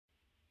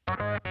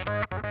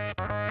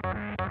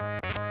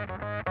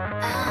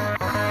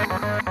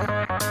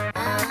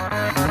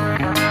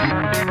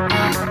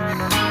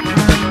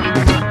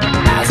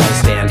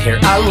Here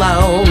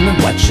alone,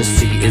 what you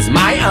see is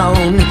my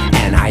own,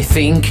 and I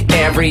think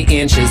every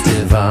inch is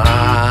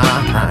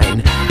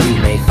divine.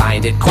 You may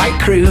find it quite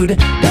crude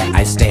that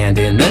I stand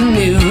in the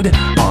nude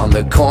on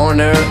the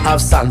corner of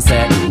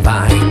Sunset and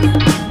Vine.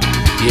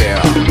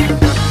 Yeah.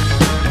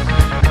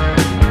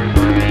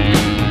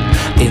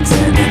 It's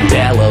an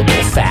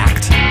indelible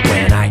fact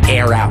when I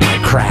air out my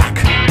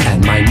crack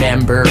and my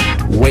member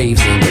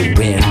waves in the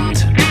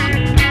wind.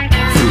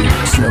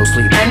 Snow,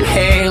 sleet, and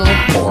hail,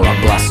 or a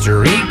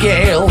blustery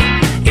gale,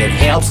 it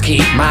helps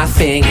keep my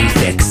thingy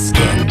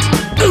thick-skinned.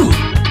 Ooh!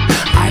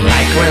 I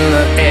like when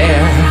the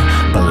air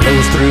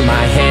blows through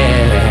my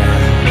hair.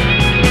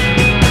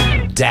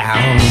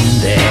 Down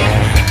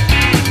there.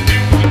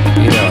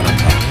 You know what I'm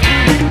talking.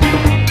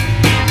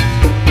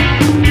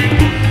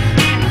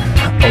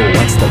 Oh,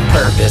 what's the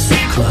purpose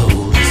of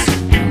clothes?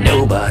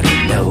 Nobody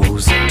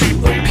knows. To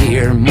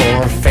appear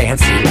more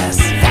fancy, less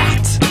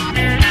fat.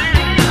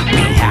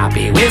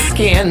 Happy with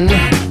skin,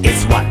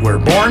 it's what we're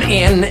born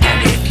in,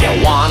 and if you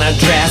wanna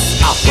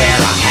dress up, wear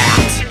a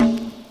hat.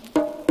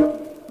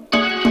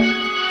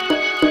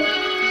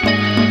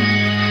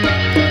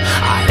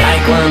 I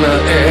like when the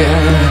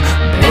air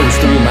blows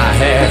through my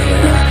hair,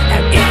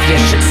 and if you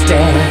should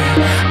stare,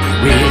 I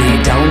really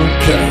don't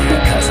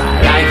care, 'cause I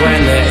like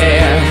when the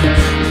air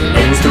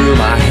blows through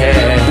my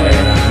hair.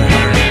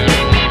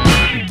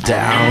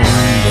 Down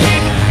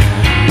there,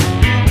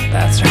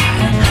 that's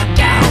right,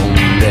 down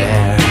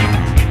there.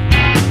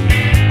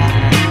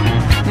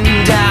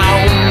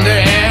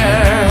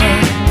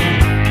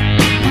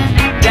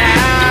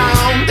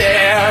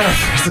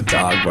 There's a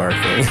dog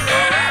barking.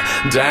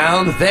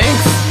 Down,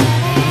 thanks.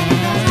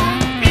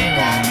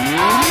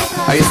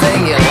 Are you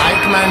saying you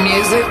like my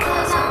music?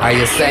 Are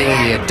you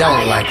saying you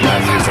don't like my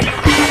music?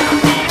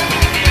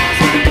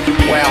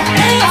 Well,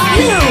 F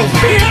you,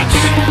 bitch!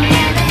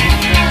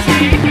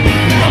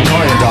 I'm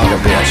calling a dog a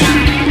bitch.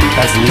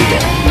 That's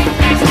legal.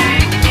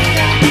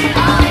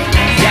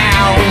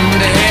 Down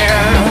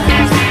there.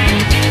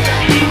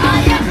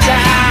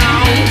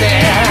 Down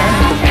there.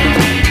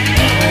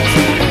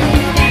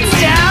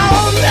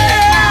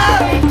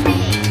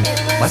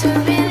 What?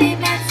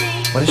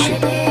 What is she?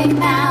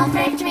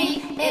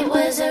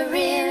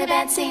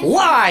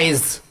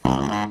 Lies!